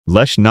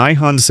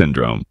Nyhan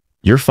Syndrome.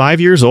 You're 5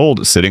 years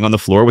old, sitting on the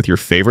floor with your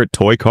favorite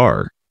toy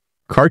car.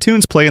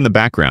 Cartoons play in the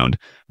background,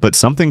 but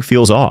something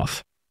feels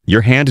off.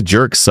 Your hand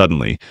jerks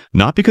suddenly,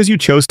 not because you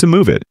chose to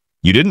move it.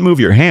 You didn't move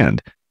your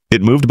hand.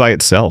 It moved by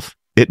itself.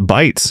 It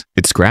bites,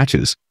 it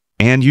scratches,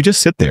 and you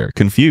just sit there,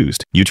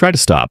 confused. You try to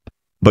stop,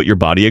 but your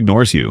body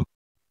ignores you.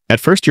 At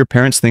first, your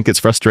parents think it's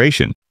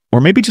frustration, or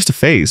maybe just a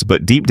phase,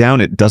 but deep down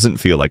it doesn't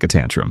feel like a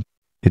tantrum.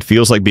 It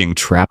feels like being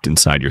trapped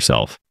inside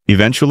yourself.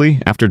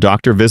 Eventually, after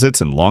doctor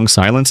visits and long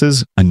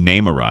silences, a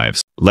name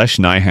arrives: Lesch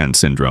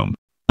Syndrome.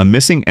 A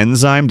missing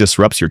enzyme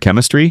disrupts your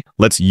chemistry,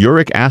 lets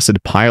uric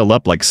acid pile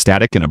up like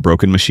static in a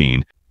broken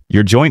machine.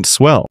 Your joints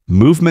swell,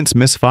 movements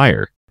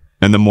misfire,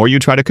 and the more you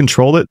try to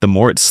control it, the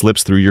more it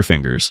slips through your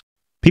fingers.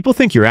 People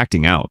think you're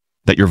acting out,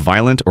 that you're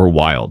violent or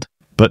wild,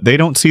 but they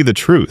don't see the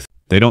truth.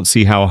 They don't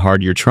see how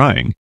hard you're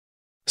trying.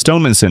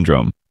 Stoneman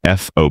Syndrome,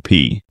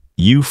 FOP.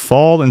 You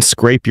fall and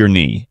scrape your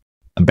knee.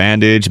 A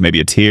bandage, maybe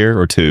a tear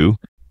or two,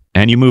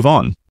 and you move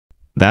on.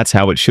 That's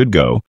how it should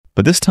go,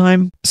 but this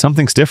time,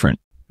 something's different.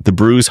 The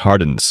bruise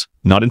hardens,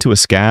 not into a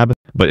scab,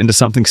 but into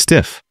something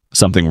stiff,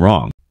 something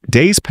wrong.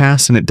 Days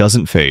pass and it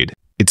doesn't fade.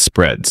 It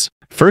spreads.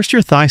 First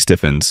your thigh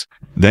stiffens,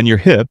 then your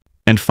hip,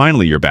 and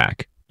finally your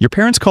back. Your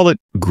parents call it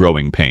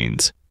growing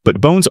pains,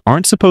 but bones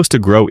aren't supposed to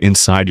grow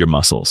inside your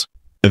muscles.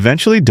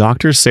 Eventually,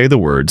 doctors say the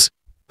words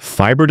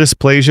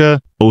fibrodysplasia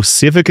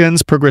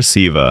ossificans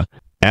progressiva,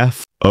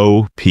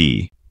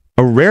 FOP.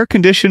 A rare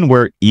condition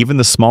where even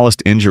the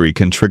smallest injury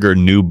can trigger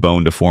new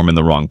bone to form in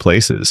the wrong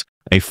places.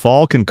 A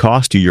fall can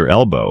cost you your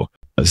elbow.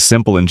 A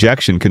simple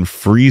injection can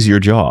freeze your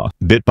jaw.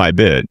 Bit by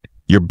bit,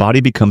 your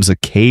body becomes a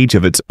cage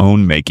of its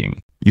own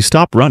making. You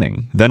stop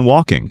running, then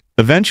walking.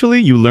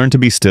 Eventually, you learn to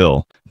be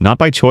still, not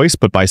by choice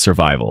but by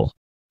survival.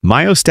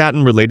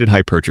 Myostatin-Related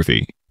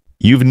Hypertrophy.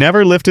 You've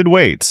never lifted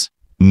weights,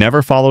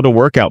 never followed a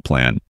workout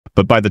plan,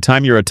 but by the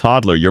time you're a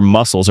toddler, your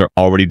muscles are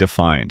already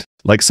defined,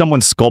 like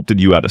someone sculpted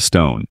you out of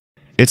stone.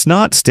 It's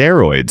not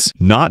steroids,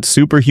 not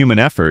superhuman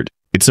effort.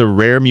 It's a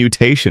rare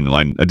mutation,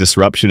 like a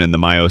disruption in the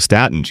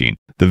myostatin gene,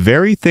 the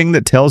very thing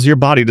that tells your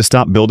body to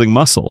stop building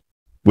muscle.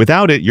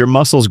 Without it, your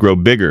muscles grow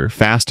bigger,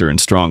 faster, and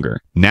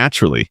stronger,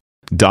 naturally.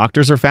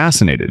 Doctors are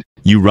fascinated.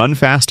 You run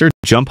faster,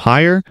 jump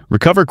higher,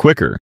 recover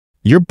quicker.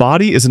 Your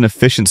body is an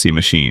efficiency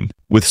machine,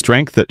 with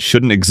strength that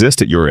shouldn't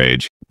exist at your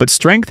age. But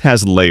strength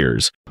has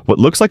layers. What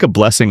looks like a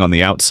blessing on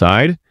the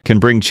outside can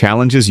bring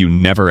challenges you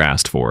never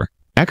asked for.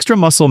 Extra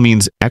muscle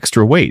means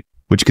extra weight,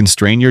 which can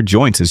strain your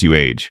joints as you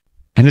age.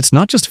 And it's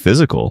not just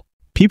physical.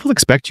 People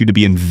expect you to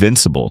be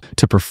invincible,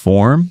 to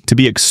perform, to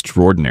be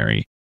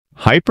extraordinary.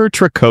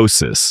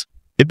 Hypertrichosis.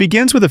 It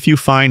begins with a few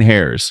fine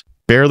hairs,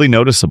 barely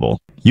noticeable.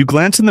 You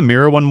glance in the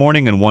mirror one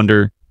morning and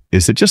wonder,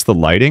 is it just the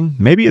lighting?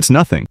 Maybe it's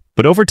nothing.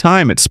 But over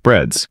time, it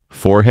spreads.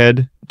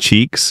 Forehead,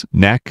 cheeks,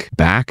 neck,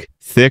 back,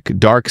 thick,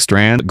 dark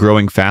strand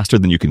growing faster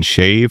than you can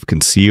shave,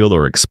 conceal,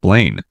 or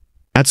explain.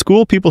 At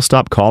school, people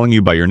stop calling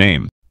you by your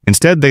name.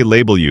 Instead, they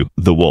label you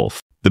the wolf,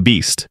 the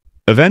beast.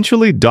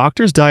 Eventually,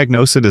 doctors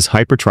diagnose it as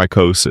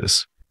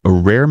hypertrichosis, a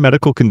rare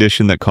medical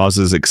condition that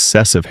causes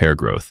excessive hair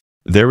growth.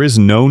 There is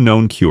no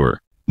known cure,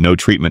 no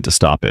treatment to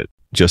stop it,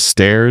 just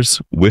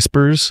stares,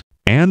 whispers,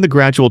 and the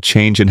gradual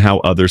change in how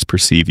others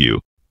perceive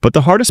you. But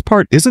the hardest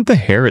part isn't the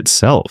hair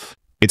itself.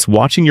 It's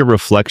watching your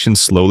reflection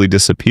slowly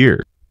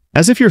disappear,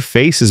 as if your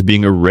face is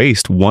being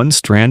erased one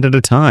strand at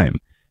a time.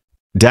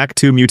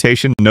 DAC2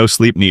 mutation, no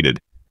sleep needed.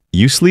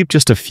 You sleep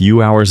just a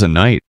few hours a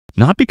night.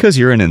 Not because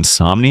you're an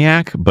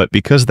insomniac, but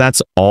because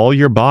that's all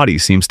your body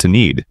seems to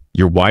need.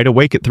 You're wide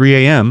awake at 3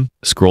 a.m.,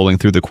 scrolling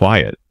through the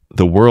quiet.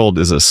 The world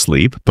is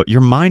asleep, but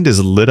your mind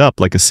is lit up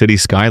like a city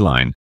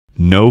skyline.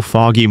 No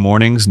foggy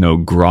mornings, no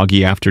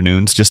groggy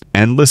afternoons, just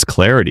endless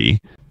clarity.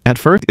 At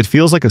first, it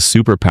feels like a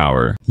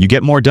superpower. You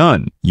get more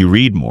done. You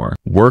read more,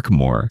 work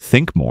more,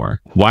 think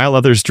more. While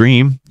others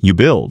dream, you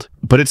build.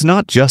 But it's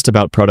not just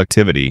about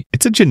productivity.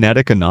 It's a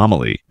genetic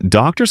anomaly.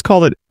 Doctors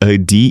call it a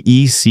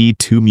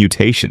DEC2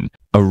 mutation,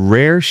 a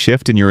rare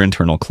shift in your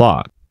internal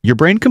clock. Your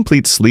brain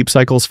completes sleep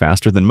cycles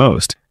faster than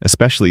most,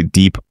 especially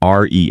deep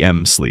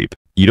REM sleep.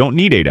 You don't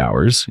need 8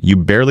 hours. You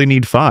barely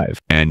need 5.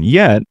 And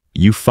yet,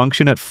 you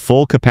function at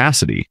full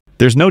capacity.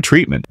 There's no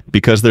treatment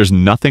because there's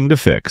nothing to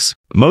fix.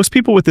 Most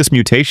people with this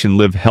mutation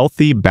live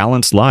healthy,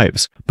 balanced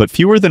lives, but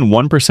fewer than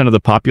 1% of the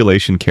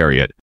population carry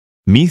it.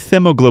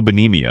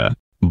 Methemoglobinemia,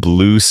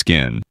 blue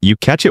skin. You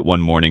catch it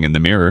one morning in the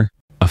mirror,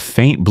 a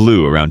faint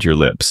blue around your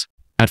lips.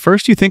 At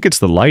first you think it's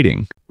the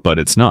lighting, but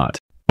it's not.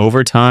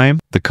 Over time,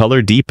 the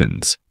color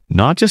deepens.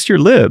 Not just your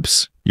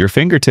lips, your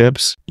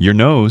fingertips, your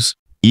nose.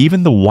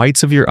 Even the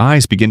whites of your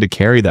eyes begin to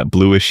carry that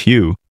bluish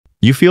hue.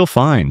 You feel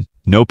fine.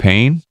 No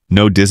pain,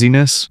 no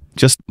dizziness,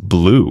 just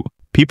blue.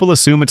 People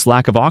assume it's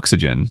lack of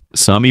oxygen,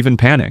 some even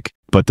panic,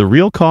 but the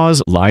real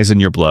cause lies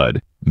in your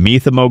blood.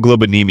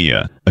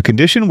 Methemoglobinemia, a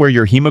condition where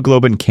your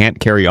hemoglobin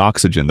can't carry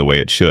oxygen the way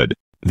it should.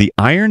 The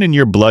iron in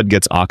your blood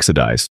gets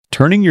oxidized,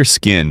 turning your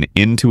skin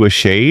into a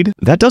shade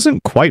that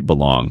doesn't quite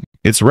belong.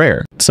 It's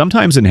rare,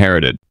 sometimes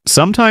inherited,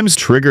 sometimes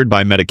triggered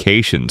by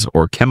medications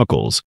or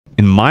chemicals.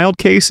 In mild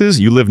cases,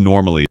 you live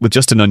normally with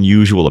just an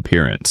unusual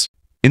appearance.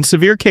 In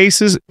severe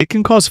cases, it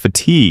can cause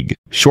fatigue,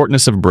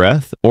 shortness of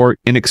breath, or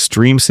in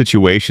extreme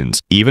situations,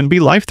 even be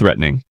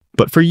life-threatening.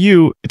 But for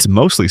you, it's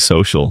mostly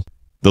social.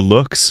 The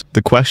looks,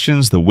 the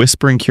questions, the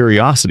whispering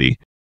curiosity.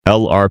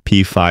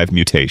 LRP5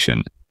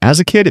 mutation. As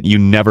a kid, you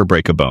never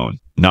break a bone.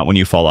 Not when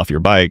you fall off your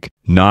bike,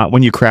 not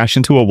when you crash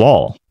into a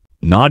wall,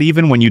 not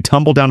even when you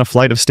tumble down a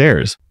flight of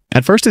stairs.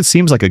 At first, it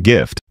seems like a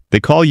gift. They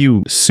call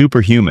you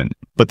superhuman,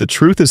 but the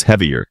truth is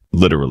heavier,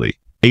 literally.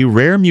 A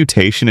rare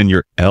mutation in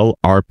your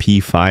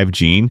LRP5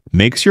 gene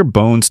makes your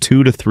bones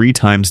 2 to 3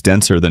 times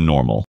denser than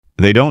normal.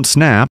 They don't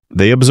snap,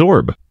 they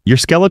absorb. Your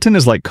skeleton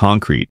is like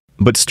concrete,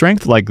 but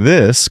strength like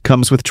this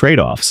comes with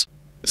trade-offs.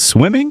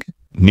 Swimming?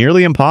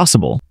 Nearly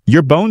impossible.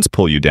 Your bones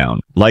pull you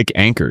down, like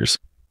anchors.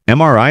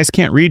 MRIs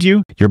can't read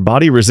you, your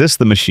body resists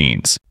the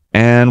machines.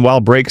 And while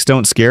breaks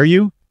don't scare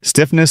you,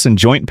 stiffness and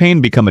joint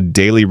pain become a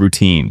daily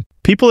routine.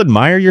 People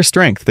admire your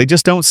strength, they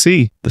just don't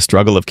see the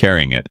struggle of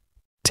carrying it.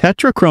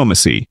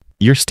 Tetrachromacy.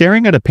 You're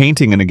staring at a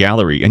painting in a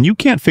gallery and you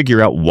can't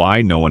figure out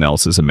why no one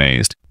else is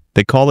amazed.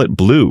 They call it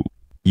blue.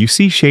 You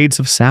see shades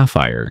of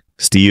sapphire,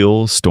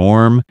 steel,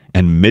 storm,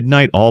 and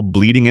midnight all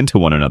bleeding into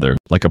one another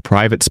like a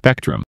private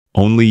spectrum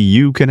only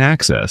you can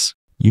access.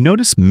 You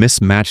notice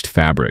mismatched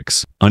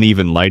fabrics,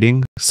 uneven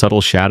lighting,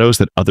 subtle shadows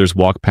that others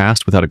walk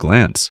past without a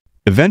glance.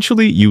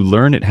 Eventually, you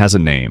learn it has a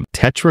name,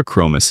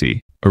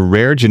 tetrachromacy, a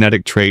rare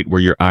genetic trait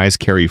where your eyes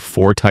carry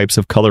 4 types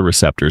of color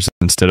receptors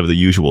instead of the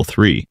usual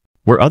 3.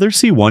 Where others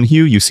see one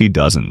hue, you see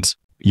dozens.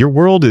 Your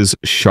world is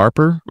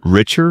sharper,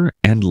 richer,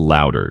 and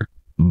louder.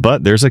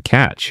 But there's a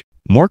catch.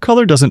 More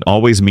color doesn't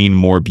always mean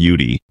more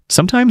beauty.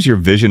 Sometimes your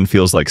vision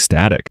feels like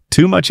static.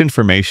 Too much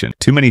information,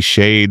 too many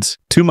shades,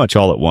 too much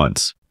all at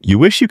once. You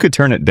wish you could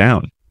turn it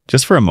down,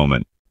 just for a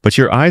moment. But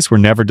your eyes were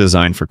never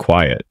designed for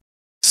quiet.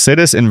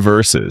 Situs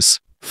Inversus,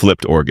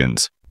 flipped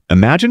organs.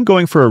 Imagine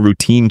going for a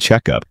routine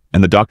checkup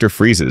and the doctor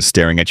freezes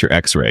staring at your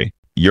x-ray.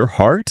 Your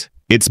heart?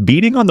 It's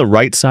beating on the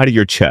right side of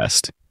your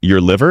chest.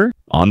 Your liver?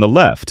 On the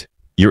left.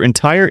 Your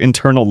entire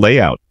internal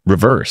layout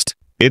reversed.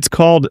 It's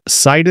called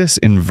Situs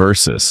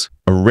Inversus,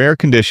 a rare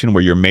condition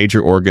where your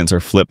major organs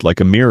are flipped like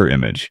a mirror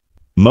image.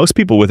 Most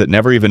people with it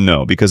never even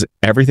know because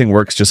everything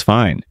works just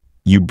fine.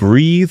 You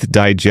breathe,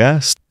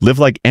 digest, live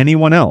like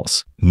anyone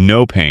else.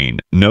 No pain,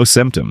 no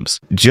symptoms,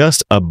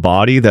 just a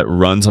body that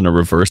runs on a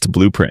reversed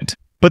blueprint.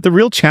 But the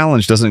real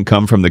challenge doesn't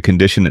come from the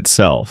condition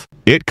itself.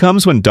 It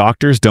comes when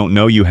doctors don't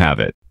know you have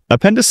it.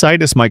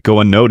 Appendicitis might go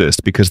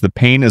unnoticed because the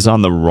pain is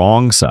on the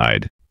wrong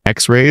side.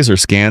 X-rays or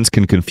scans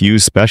can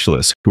confuse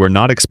specialists who are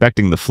not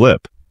expecting the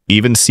flip.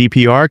 Even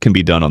CPR can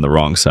be done on the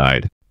wrong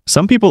side.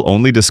 Some people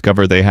only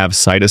discover they have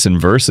situs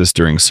inversus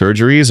during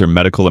surgeries or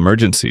medical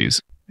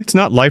emergencies. It's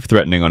not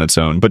life-threatening on its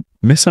own, but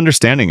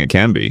misunderstanding it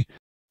can be.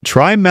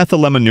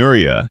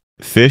 Trimethylaminuria,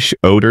 fish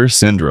odor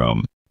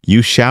syndrome.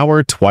 You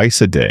shower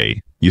twice a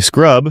day. You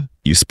scrub,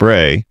 you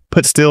spray,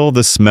 but still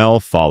the smell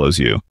follows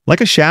you.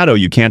 Like a shadow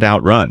you can't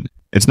outrun.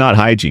 It's not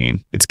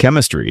hygiene, it's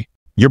chemistry.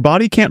 Your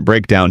body can't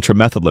break down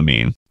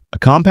trimethylamine, a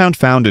compound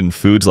found in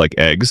foods like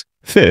eggs,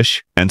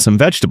 fish, and some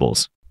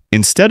vegetables.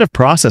 Instead of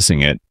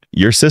processing it,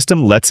 your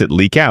system lets it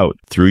leak out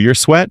through your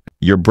sweat,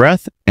 your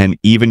breath, and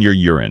even your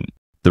urine.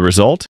 The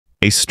result?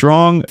 A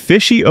strong,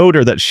 fishy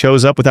odor that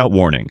shows up without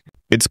warning.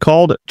 It's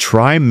called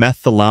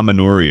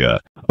Trimethylaminuria,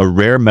 a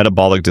rare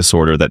metabolic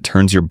disorder that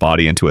turns your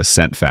body into a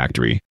scent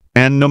factory.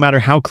 And no matter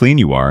how clean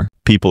you are,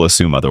 people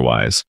assume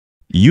otherwise.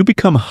 You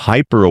become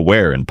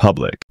hyper-aware in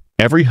public.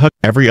 Every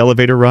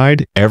elevator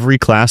ride, every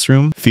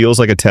classroom feels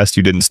like a test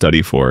you didn't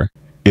study for.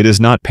 It is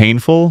not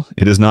painful,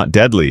 it is not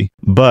deadly,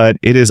 but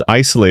it is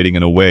isolating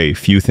in a way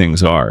few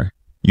things are.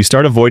 You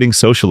start avoiding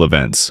social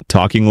events,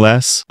 talking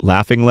less,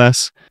 laughing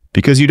less,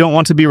 because you don't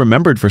want to be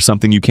remembered for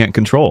something you can't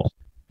control.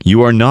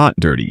 You are not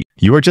dirty.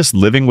 You are just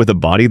living with a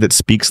body that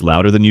speaks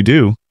louder than you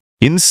do.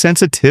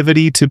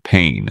 Insensitivity to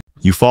pain.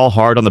 You fall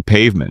hard on the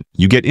pavement.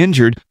 You get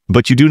injured,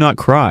 but you do not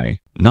cry.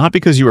 Not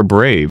because you are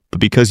brave, but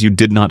because you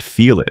did not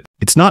feel it.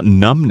 It's not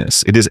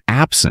numbness, it is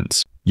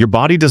absence. Your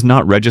body does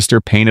not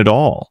register pain at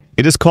all.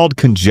 It is called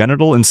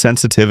congenital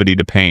insensitivity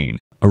to pain,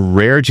 a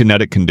rare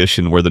genetic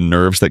condition where the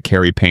nerves that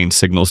carry pain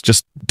signals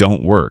just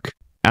don't work.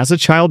 As a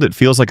child, it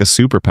feels like a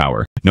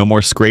superpower. No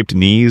more scraped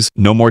knees,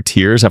 no more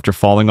tears after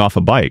falling off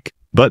a bike.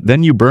 But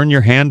then you burn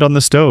your hand on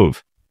the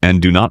stove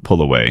and do not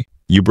pull away.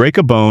 You break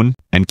a bone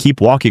and keep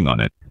walking on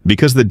it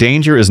because the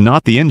danger is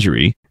not the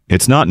injury,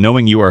 it's not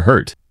knowing you are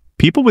hurt.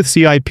 People with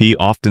CIP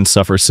often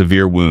suffer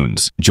severe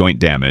wounds, joint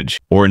damage,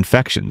 or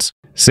infections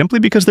simply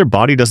because their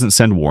body doesn't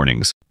send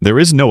warnings. There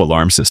is no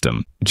alarm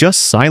system,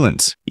 just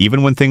silence,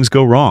 even when things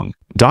go wrong.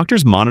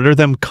 Doctors monitor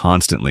them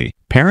constantly.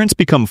 Parents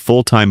become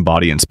full-time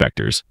body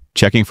inspectors,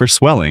 checking for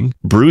swelling,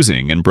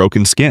 bruising, and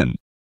broken skin.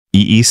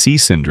 EEC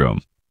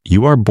Syndrome.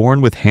 You are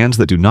born with hands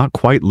that do not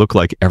quite look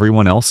like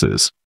everyone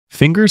else's.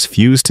 Fingers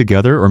fused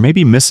together or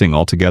maybe missing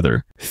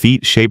altogether.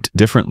 Feet shaped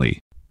differently.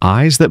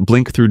 Eyes that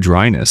blink through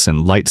dryness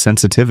and light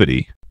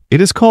sensitivity.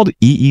 It is called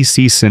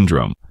EEC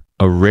Syndrome,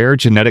 a rare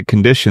genetic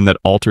condition that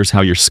alters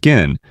how your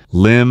skin,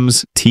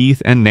 limbs,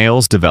 teeth, and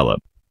nails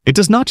develop. It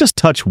does not just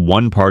touch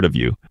one part of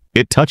you,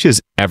 it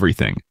touches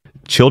everything.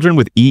 Children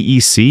with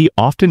EEC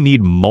often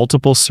need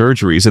multiple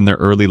surgeries in their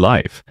early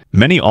life.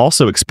 Many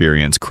also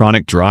experience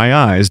chronic dry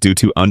eyes due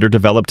to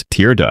underdeveloped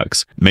tear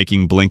ducts,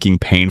 making blinking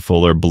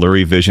painful or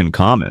blurry vision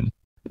common.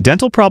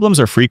 Dental problems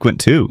are frequent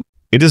too.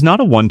 It is not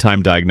a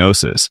one-time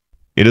diagnosis.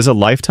 It is a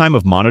lifetime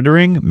of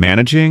monitoring,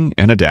 managing,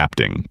 and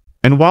adapting.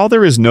 And while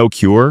there is no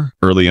cure,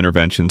 early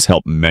interventions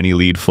help many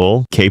lead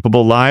full,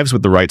 capable lives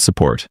with the right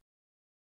support.